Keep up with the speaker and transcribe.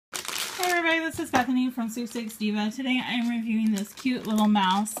everybody, this is Bethany from Sungwoo Diva. Today I am reviewing this cute little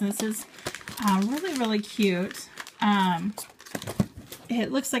mouse. This is really cute. It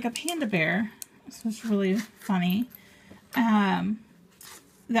looks like a panda bear, so it's really funny. The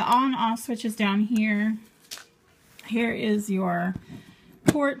on off switch is down here. Here is your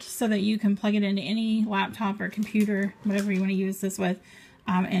port so that you can plug it into any laptop or computer, whatever you want to use this with,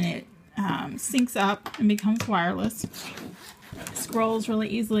 and it syncs up and becomes wireless. Scrolls really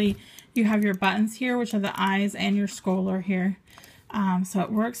easily. You have your buttons here, which are the eyes, and your scroller here, so it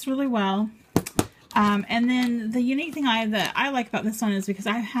works really well. And then the unique thing that I like about this one is because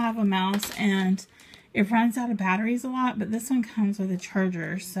I have a mouse and it runs out of batteries a lot, but this one comes with a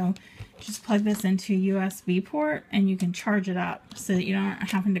charger, so just plug this into a USB port and you can charge it up so that you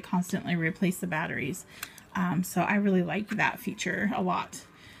don't having to constantly replace the batteries. So I really like that feature a lot.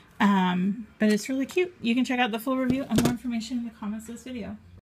 But it's really cute. You can check out the full review and more information in the comments of this video.